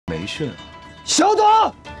培训啊。小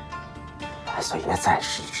朵，万岁爷在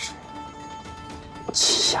世时，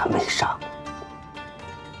欺下媚上，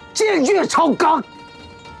僭越朝纲。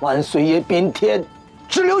万岁爷变天，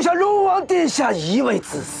只留下荣王殿下一位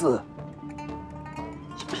子嗣，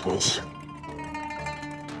偏心。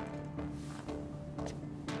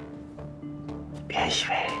别以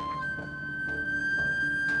为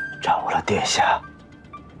掌握了殿下，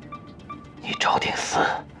你赵定思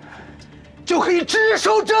就可以只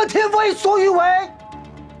手遮天，为所欲为。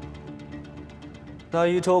那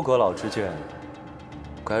依周阁老之见，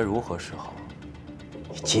该如何是好？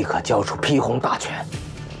你即可交出批红大权，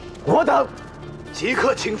我等即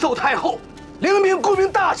刻请奏太后，领命顾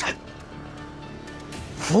命大臣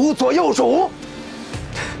辅佐幼主。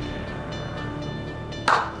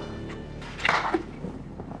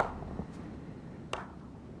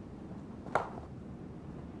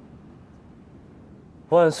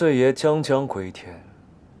万岁爷将将归天，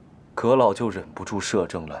阁老就忍不住摄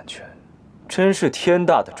政揽权，真是天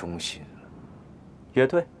大的忠心。也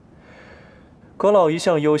对，阁老一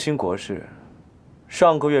向忧心国事。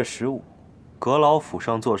上个月15，阁老府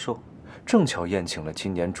上作寿，正巧宴请了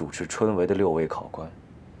今年主持春闱的6位考官。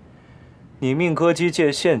你命歌姬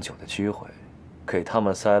借献酒的机会，给他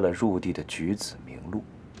们塞了入地的举子名录。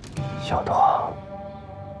小朵，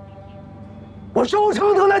我收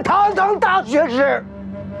成得来堂堂大学士，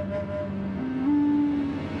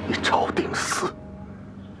你赵定思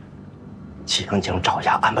竟将爪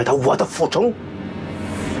牙安排到我的府中，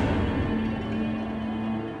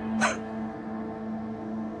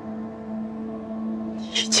你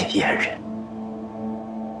一介阉人，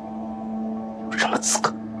有什么资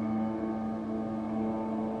格？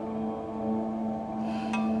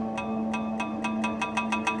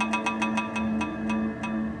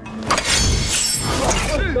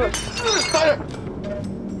大人。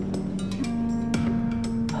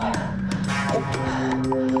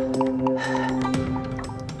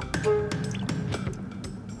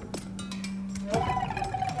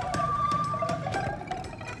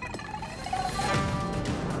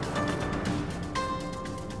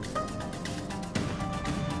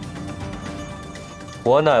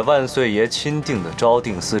我乃万岁爷钦定的昭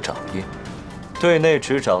定司掌印，对内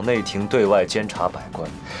执掌内廷，对外监察百官，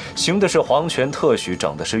行的是皇权特许，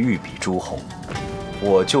掌的是御笔诸侯。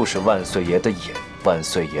我就是万岁爷的眼，万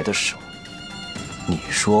岁爷的手。你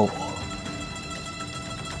说我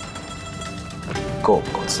够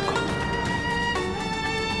不够资格？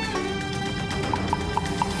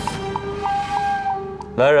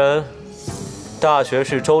来人，大学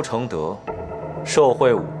士周承德受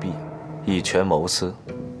贿舞弊，以权谋私，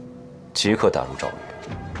即刻打入诏狱。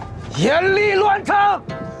严厉乱唱，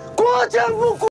国将不顾。